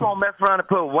minuscule. And you going to mess around and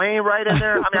put Wainwright in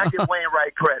there? I give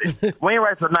Wainwright credit.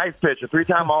 Wainwright's a nice pitcher,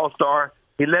 3-time All-Star.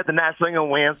 He led the National League in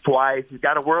wins twice. He's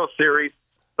got a World Series.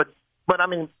 But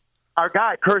our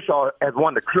guy Kershaw has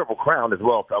won the Triple Crown as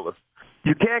well, fellas.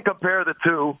 You can't compare the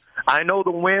two. I know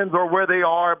the wins are where they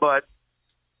are, but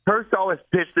Kershaw has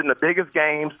pitched in the biggest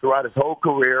games throughout his whole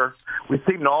career. We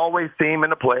seem to always see him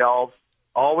in the playoffs,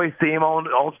 always see him on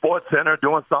SportsCenter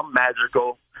doing something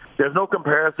magical. There's no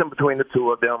comparison between the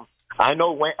two of them. I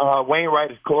know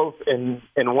Wainwright is close in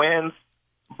wins,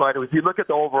 but if you look at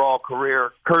the overall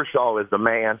career, Kershaw is the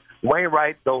man.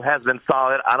 Wainwright, though, has been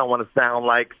solid. I don't want to sound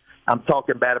like I'm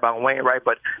talking bad about Wainwright,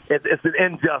 but it's an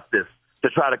injustice to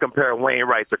try to compare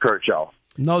Wainwright to Kershaw.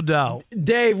 No doubt.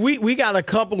 Dave, we got a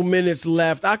couple minutes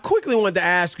left. I quickly wanted to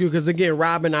ask you, because, again,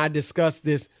 Rob and I discussed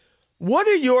this. What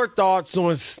are your thoughts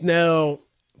on Snell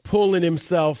pulling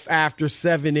himself after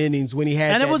 7 innings when he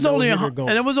had and that it was only going?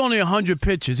 And it was only 100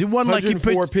 pitches. He wasn't like he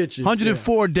pitched pitches.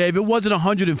 104, yeah. Dave. It wasn't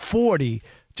 140.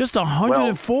 Just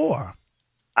 104.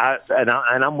 Well,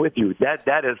 I'm with you.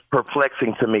 That is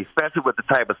perplexing to me, especially with the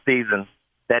type of season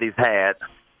that he's had,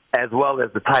 as well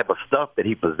as the type of stuff that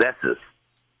he possesses.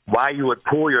 Why you would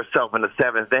pull yourself in the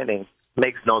 7th inning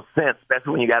makes no sense,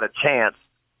 especially when you got a chance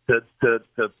to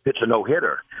pitch a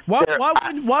no-hitter. Why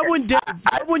wouldn't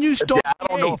you start I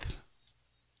don't know.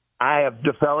 I have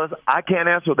the fellas. I can't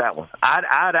answer that one.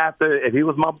 I'd have to, if he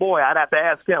was my boy, I'd have to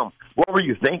ask him, what were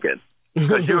you thinking?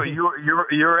 Because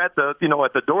you're at the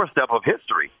at the doorstep of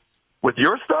history with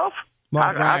your stuff.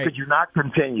 Right. How could you not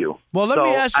continue? Well, let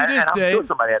me ask you this, Dave. Sure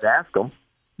somebody had to ask him.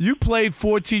 You played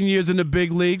 14 years in the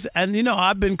big leagues, and,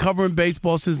 I've been covering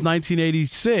baseball since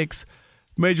 1986,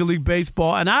 Major League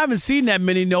Baseball, and I haven't seen that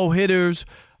many no-hitters.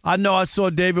 I know I saw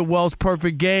David Wells'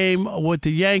 perfect game with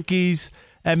the Yankees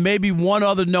and maybe one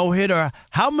other no-hitter.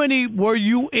 How many were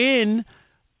you in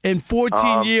in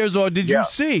 14 years, or did you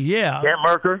see? Yeah. Kent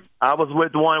Merker. I was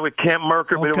with one with Kent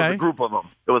Merker, but it was a group of them.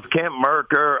 It was Kent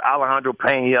Merker, Alejandro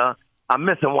Pena. I'm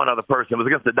missing one other person. It was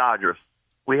against the Dodgers.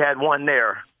 We had one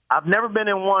there. I've never been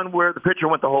in one where the pitcher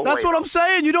went the whole way. That's what I'm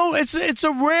saying. You don't. It's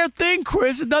a rare thing,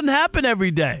 Chris. It doesn't happen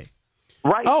every day.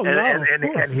 Right. Oh,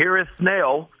 and here is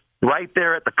Snell right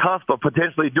there at the cusp of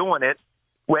potentially doing it.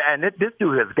 And this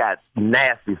dude has got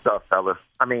nasty stuff, fellas.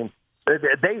 I mean,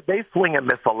 they swing and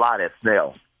miss a lot at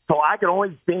Snell. So I can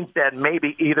only think that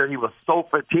maybe either he was so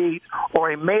fatigued or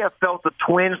he may have felt a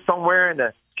twinge somewhere in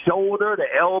the shoulder, the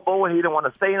elbow, and he didn't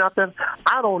want to say nothing.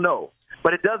 I don't know.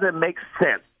 But it doesn't make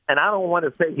sense. And I don't want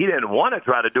to say he didn't want to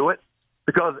try to do it,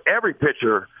 because every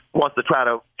pitcher wants to try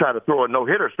to throw a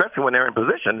no-hitter, especially when they're in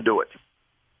position to do it.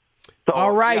 So,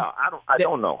 all right. Yeah, I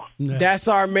don't know. That's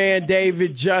our man,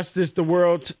 David Justice, the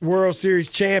World Series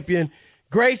champion.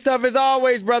 Great stuff as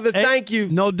always, brother. Hey, thank you.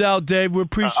 No doubt, Dave. We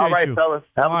appreciate you. All right, fellas.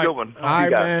 Have a good one. All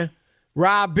right, man.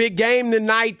 Rob, big game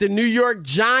tonight. The New York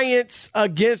Giants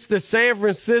against the San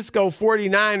Francisco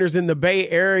 49ers in the Bay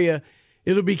Area.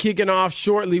 It'll be kicking off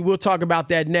shortly. We'll talk about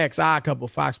that next. Odd Couple,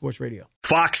 Fox Sports Radio.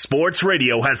 Fox Sports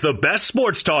Radio has the best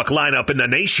sports talk lineup in the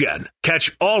nation.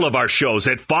 Catch all of our shows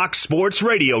at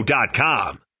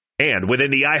foxsportsradio.com. And within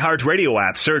the iHeartRadio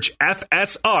app, search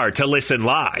FSR to listen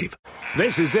live.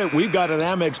 This is it. We've got an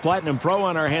Amex Platinum Pro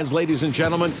on our hands, ladies and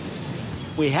gentlemen.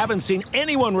 We haven't seen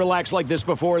anyone relax like this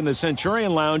before in the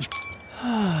Centurion Lounge.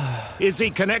 Is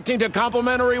he connecting to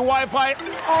complimentary Wi-Fi?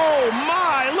 Oh,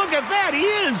 my. Look at that. He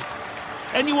is.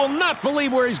 And you will not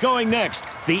believe where he's going next.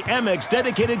 The Amex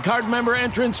dedicated card member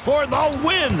entrance for the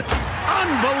win.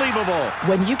 Unbelievable.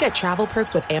 When you get travel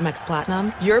perks with Amex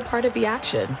Platinum, you're part of the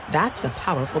action. That's the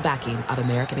powerful backing of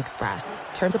American Express.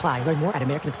 Terms apply. Learn more at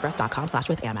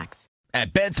americanexpress.com/withAmex.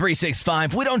 At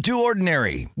Bet365, we don't do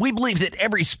ordinary. We believe that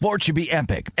every sport should be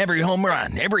epic. Every home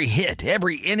run, every hit,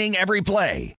 every inning, every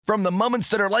play. From the moments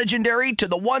that are legendary to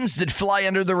the ones that fly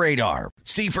under the radar.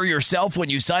 See for yourself when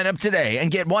you sign up today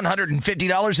and get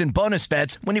 $150 in bonus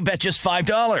bets when you bet just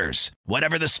 $5.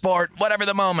 Whatever the sport, whatever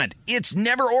the moment, it's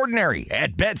never ordinary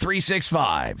at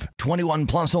Bet365. 21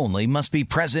 plus only. Must be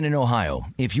present in Ohio.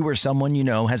 If you or someone you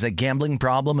know has a gambling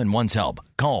problem and wants help,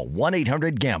 call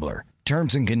 1-800-GAMBLER.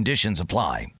 Terms and conditions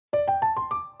apply.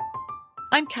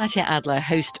 I'm Katya Adler,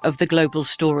 host of The Global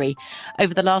Story.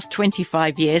 Over the last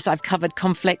 25 years, I've covered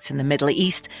conflicts in the Middle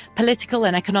East, political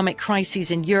and economic crises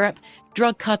in Europe,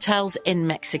 drug cartels in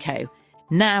Mexico.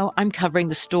 Now I'm covering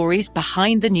the stories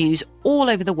behind the news all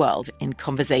over the world in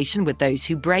conversation with those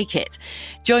who break it.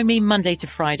 Join me Monday to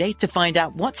Friday to find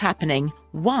out what's happening,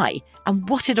 why, and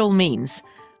what it all means.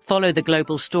 Follow The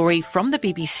Global Story from the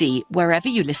BBC wherever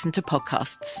you listen to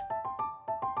podcasts.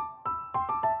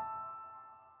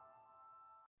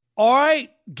 All right,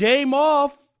 game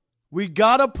off. We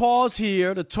got to pause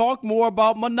here to talk more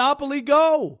about Monopoly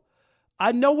Go.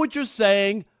 I know what you're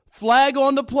saying. Flag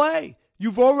on the play.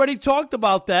 You've already talked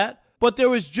about that, but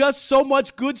there is just so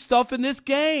much good stuff in this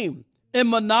game. In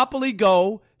Monopoly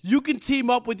Go, you can team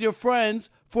up with your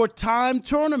friends for timed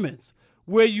tournaments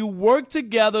where you work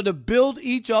together to build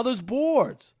each other's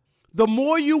boards. The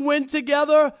more you win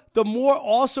together, the more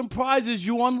awesome prizes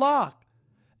you unlock.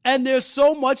 And there's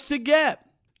so much to get.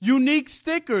 Unique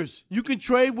stickers you can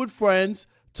trade with friends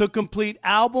to complete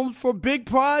albums for big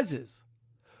prizes.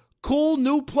 Cool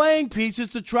new playing pieces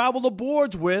to travel the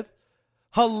boards with.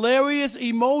 Hilarious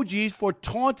emojis for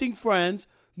taunting friends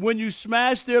when you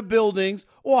smash their buildings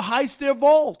or heist their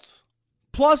vaults.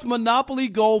 Plus, Monopoly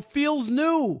Go feels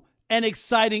new and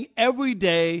exciting every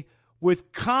day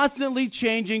with constantly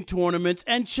changing tournaments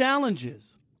and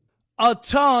challenges. A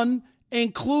ton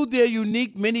include their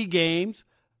unique mini games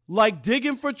like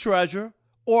digging for treasure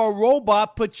or a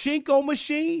robot pachinko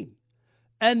machine.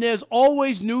 And there's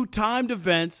always new timed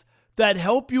events that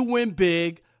help you win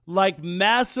big, like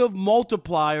massive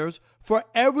multipliers for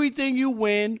everything you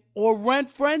win or rent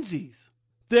frenzies.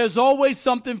 There's always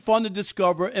something fun to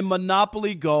discover in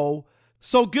Monopoly Go,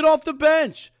 so get off the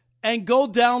bench and go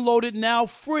download it now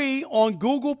free on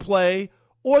Google Play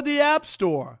or the App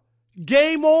Store.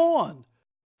 Game on!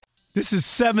 This is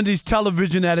 70s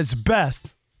television at its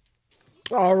best.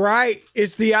 All right.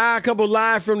 It's the Odd Couple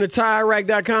live from the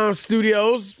TireRack.com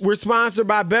studios. We're sponsored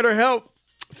by BetterHelp.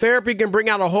 Therapy can bring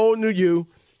out a whole new you,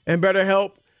 and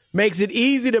BetterHelp makes it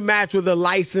easy to match with a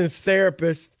licensed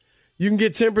therapist. You can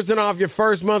get 10% off your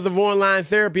first month of online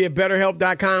therapy at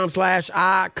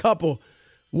BetterHelp.com/oddcouple.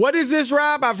 What is this,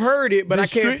 Rob? I've heard it, but I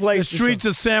can't place The Streets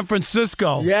of San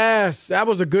Francisco. Yes, that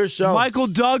was a good show. Michael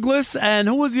Douglas, and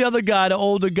who was the other guy, the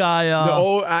older guy?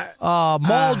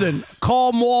 Malden.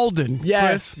 Carl Malden.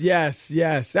 Yes,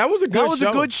 yes. That was a good show. That was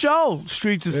a good show,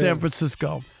 Streets of San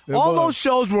Francisco. All those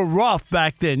shows were rough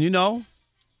back then, you know?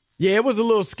 Yeah, it was a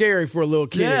little scary for a little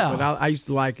kid, but I used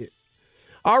to like it.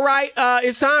 All right,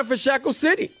 it's time for Shekel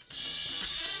City.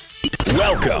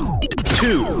 Welcome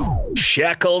to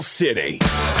Shekel City,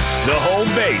 the home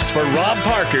base for Rob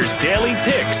Parker's daily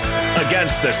picks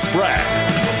against the spread.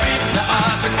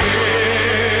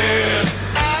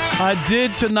 I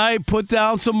did tonight put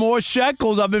down some more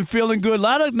shekels. I've been feeling good.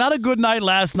 Not a good night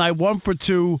last night, 1 for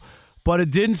 2, but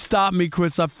it didn't stop me,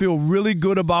 Chris. I feel really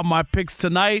good about my picks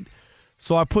tonight.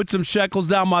 So I put some shekels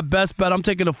down. My best bet, I'm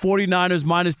taking the 49ers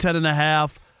minus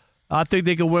 10.5. I think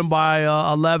they can win by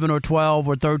 11 or 12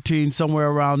 or 13, somewhere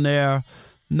around there.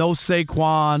 No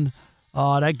Saquon.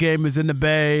 That game is in the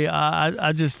Bay.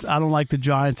 I don't like the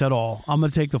Giants at all. I'm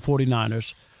going to take the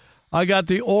 49ers. I got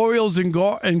the Orioles and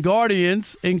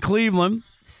Guardians in Cleveland,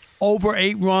 over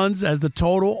 8 runs as the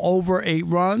total, over 8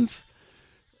 runs.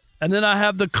 And then I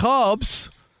have the Cubs,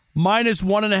 minus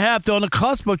 1.5. They're on the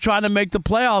cusp of trying to make the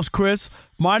playoffs, Chris.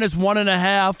 Minus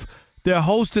 1.5. They're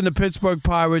hosting the Pittsburgh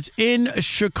Pirates in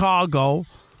Chicago.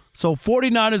 So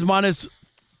 49ers minus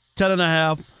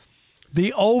 10.5.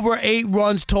 The over 8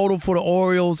 runs total for the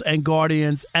Orioles and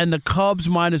Guardians. And the Cubs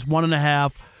minus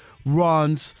 1.5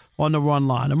 runs on the run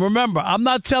line. And remember, I'm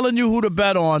not telling you who to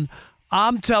bet on.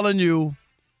 I'm telling you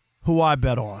who I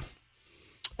bet on.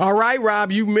 All right,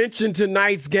 Rob, you mentioned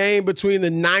tonight's game between the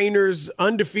Niners,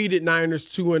 undefeated Niners,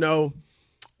 2-0.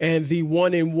 And the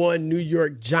 1-1 New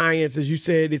York Giants. As you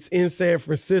said, it's in San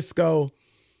Francisco.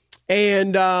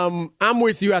 And I'm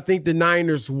with you. I think the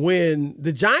Niners win.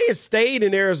 The Giants stayed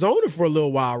in Arizona for a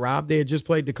little while, Rob. They had just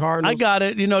played the Cardinals. I got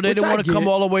it. You know, they didn't want to come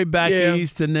all the way back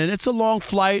east. And then it's a long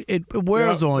flight. It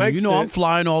wears on you. You know, sense. I'm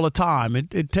flying all the time.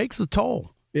 It takes a toll.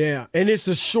 Yeah, and it's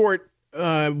a short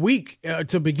week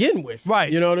to begin with.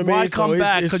 Right. You know what I mean? Why come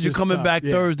back? Because you're coming back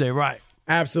Thursday. Right.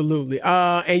 Absolutely.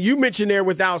 And you mentioned there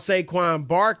without Saquon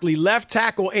Barkley, left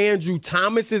tackle Andrew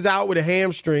Thomas is out with a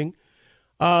hamstring.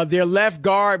 Their left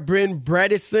guard, Bryn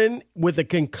Bredesen, with a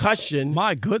concussion.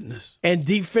 My goodness. And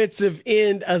defensive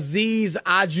end, Azeez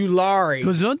Ojulari.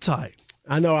 Gesundheit.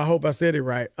 I know. I hope I said it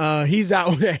right. He's out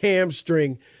with a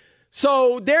hamstring.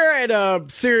 So they're at a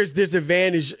serious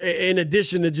disadvantage in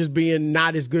addition to just being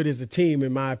not as good as a team,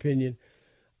 in my opinion.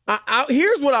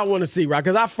 Here's what I want to see, right?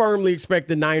 Because I firmly expect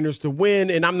the Niners to win,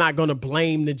 and I'm not going to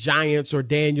blame the Giants or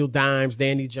Daniel Jones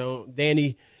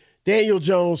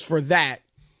for that.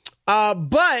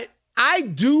 But I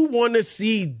do want to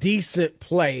see decent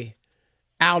play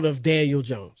out of Daniel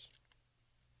Jones.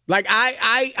 Like,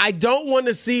 I don't want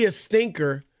to see a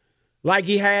stinker like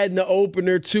he had in the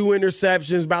opener, 2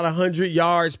 interceptions, about 100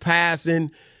 yards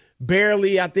passing,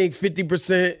 barely, I think,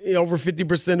 50%, over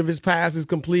 50% of his passes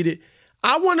completed.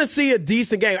 I want to see a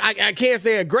decent game. I can't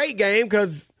say a great game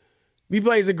because if he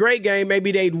plays a great game,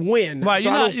 maybe they'd win. Right, so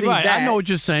you're I not, right. that. I know what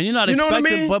you're saying. You're not expecting,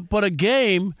 what I mean? but a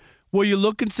game where you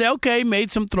look and say, okay,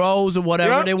 made some throws or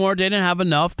whatever. Yep. They didn't have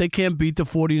enough. They can't beat the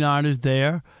 49ers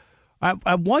there.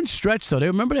 At one stretch, though,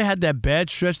 they had that bad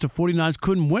stretch. The 49ers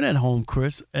couldn't win at home,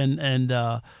 Chris.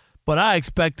 But I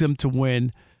expect them to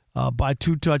win by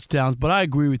 2 touchdowns. But I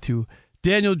agree with you.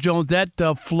 Daniel Jones, that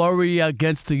flurry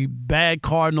against the bad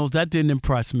Cardinals, that didn't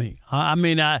impress me.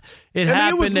 It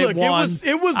happened. They won.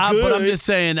 It was good. But I'm just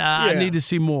saying, I need to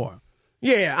see more.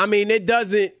 Yeah, I mean, it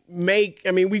doesn't make –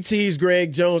 I mean, we tease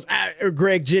Greg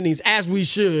Jennings, as we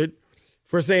should,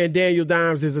 for saying Daniel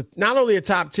Jones is not only a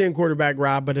top 10 quarterback,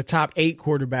 Rob, but a top 8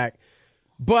 quarterback.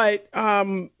 But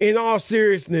in all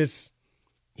seriousness,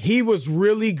 he was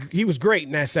great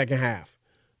in that second half.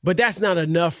 But that's not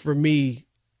enough for me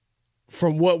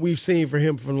from what we've seen for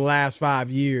him from the last 5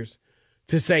 years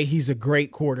to say he's a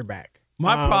great quarterback.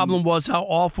 My problem was how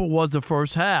awful was the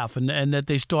first half and that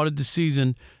they started the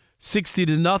season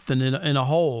 60-0 in a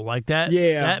hole like that.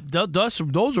 Yeah.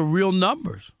 Those are real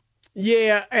numbers.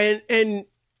 Yeah, and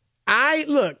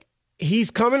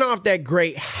he's coming off that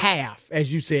great half,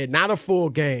 as you said, not a full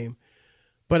game,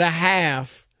 but a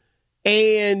half.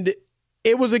 And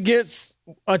it was against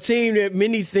a team that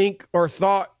many think or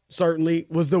thought certainly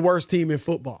was the worst team in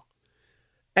football.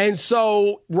 And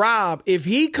so, Rob, if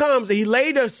he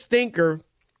laid a stinker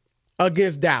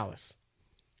against Dallas.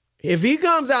 If he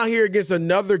comes out here against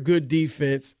another good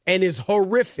defense and is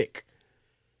horrific,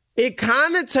 it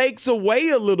kind of takes away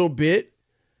a little bit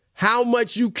how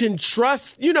much you can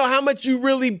trust, how much you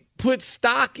really put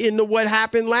stock into what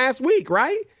happened last week,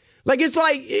 right?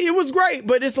 It was great,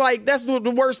 but it's like that's the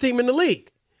worst team in the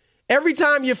league. Every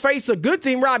time you face a good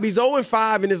team, Rob, he's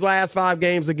 0-5 in his last 5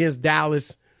 games against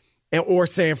Dallas or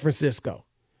San Francisco.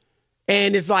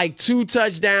 And it's like 2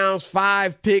 touchdowns,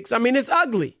 5 picks. I mean, it's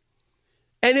ugly.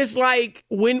 And it's like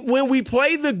when we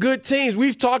play the good teams,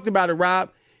 we've talked about it, Rob,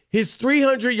 his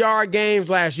 300-yard games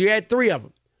last year, he had 3 of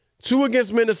them. 2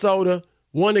 against Minnesota,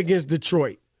 1 against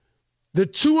Detroit. The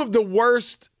 2 of the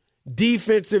worst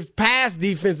pass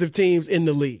defensive teams in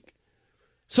the league.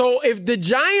 So if the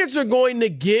Giants are going to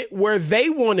get where they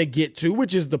want to get to,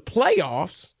 which is the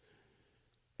playoffs,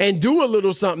 and do a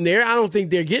little something there, I don't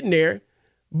think they're getting there,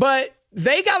 but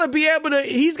they got to be able to,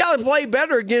 he's got to play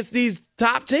better against these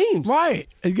top teams. Right.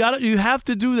 You have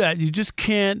to do that. You just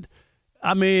can't,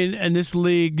 in this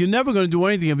league, you're never going to do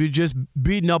anything if you're just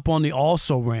beating up on the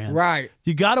also-ran. Right.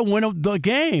 You got to win the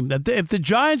game. If the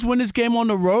Giants win this game on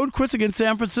the road, Chris, against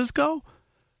San Francisco,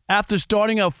 after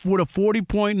starting with a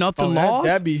 40-point nothing loss,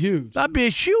 that'd be huge. That'd be a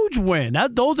huge win.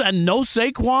 And no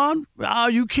Saquon? Are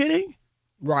you kidding?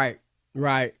 Right.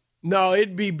 No,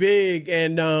 it'd be big,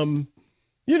 and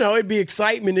it'd be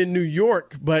excitement in New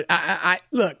York. But I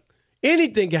look,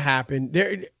 anything can happen.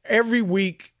 There every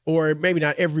week, or maybe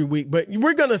not every week, but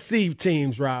we're gonna see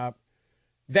teams, Rob,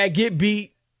 that get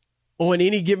beat on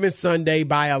any given Sunday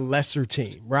by a lesser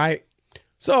team, right?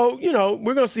 So,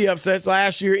 we're going to see upsets.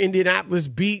 Last year, Indianapolis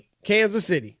beat Kansas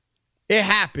City. It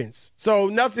happens. So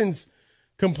nothing's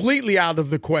completely out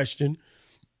of the question.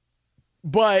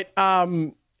 But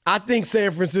I think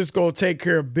San Francisco will take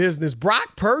care of business.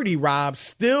 Brock Purdy, Rob,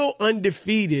 still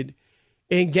undefeated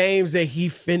in games that he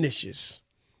finishes.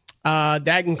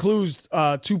 That includes 2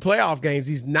 playoff games.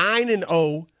 He's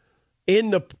 9-0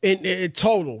 in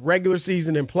total, regular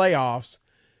season and playoffs.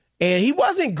 And he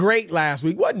wasn't great last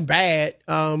week. Wasn't bad.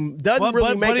 Doesn't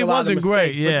really make a lot of mistakes.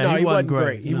 Great. Yeah, no, he wasn't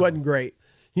great. He wasn't great.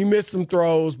 He missed some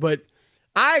throws, but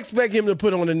I expect him to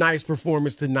put on a nice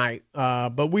performance tonight.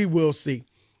 But we will see.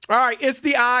 All right, it's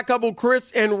the Odd Couple,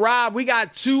 Chris and Rob. We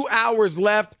got 2 hours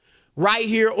left right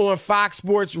here on Fox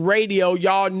Sports Radio.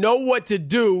 Y'all know what to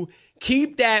do.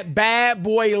 Keep that bad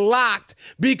boy locked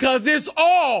because it's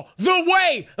all the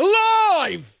way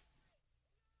live.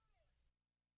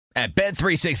 At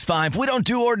Bet365, we don't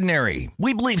do ordinary.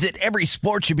 We believe that every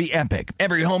sport should be epic.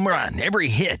 Every home run, every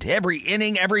hit, every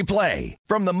inning, every play.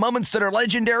 From the moments that are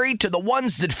legendary to the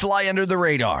ones that fly under the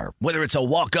radar. Whether it's a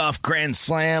walk-off grand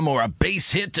slam or a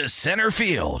base hit to center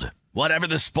field. Whatever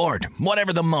the sport,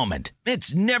 whatever the moment.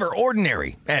 It's never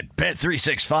ordinary at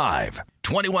Bet365.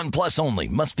 21 plus only.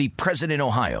 Must be present in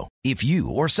Ohio. If you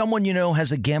or someone you know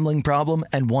has a gambling problem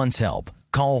and wants help,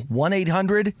 call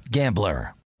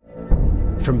 1-800-GAMBLER.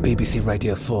 From BBC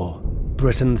Radio 4,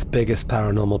 Britain's biggest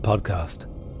paranormal podcast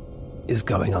is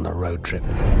going on a road trip.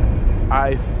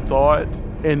 I thought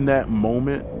in that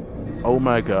moment, oh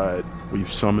my God,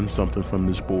 we've summoned something from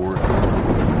this board.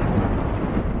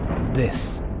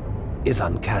 This is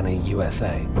Uncanny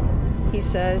USA. He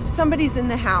says, somebody's in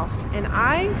the house, and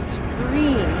I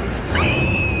screamed.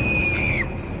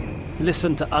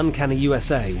 Listen to Uncanny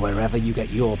USA wherever you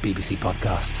get your BBC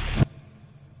podcasts,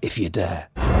 if you dare.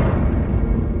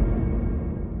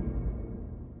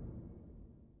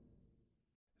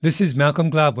 This is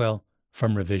Malcolm Gladwell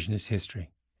from Revisionist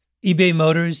History. eBay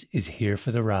Motors is here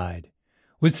for the ride.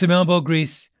 With some elbow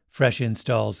grease, fresh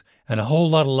installs, and a whole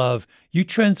lot of love, you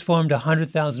transformed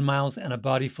 100,000 miles and a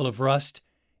body full of rust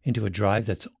into a drive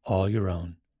that's all your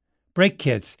own. Brake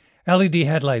kits, LED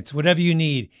headlights, whatever you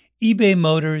need, eBay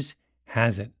Motors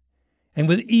has it. And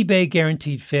with eBay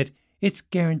Guaranteed Fit, it's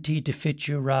guaranteed to fit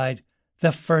your ride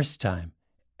the first time,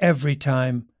 every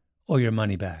time, or your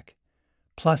money back.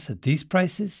 Plus, at these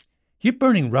prices, you're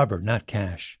burning rubber, not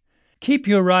cash. Keep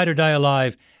your ride or die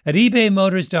alive at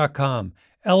ebaymotors.com.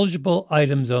 Eligible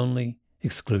items only.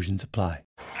 Exclusions apply.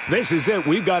 This is it.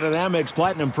 We've got an Amex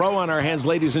Platinum Pro on our hands,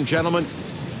 ladies and gentlemen.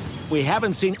 We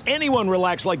haven't seen anyone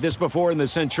relax like this before in the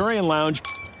Centurion Lounge.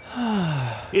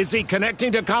 Is he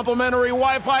connecting to complimentary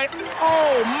Wi-Fi?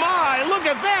 Oh, my. Look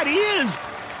at that. He is.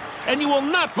 And you will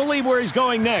not believe where he's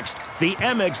going next. The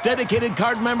Amex dedicated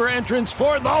card member entrance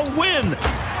for the win.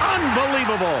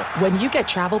 Unbelievable. When you get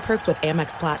travel perks with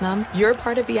Amex Platinum, you're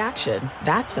part of the action.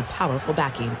 That's the powerful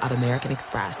backing of American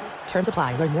Express. Terms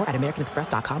apply. Learn more at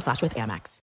americanexpress.com/withAmex.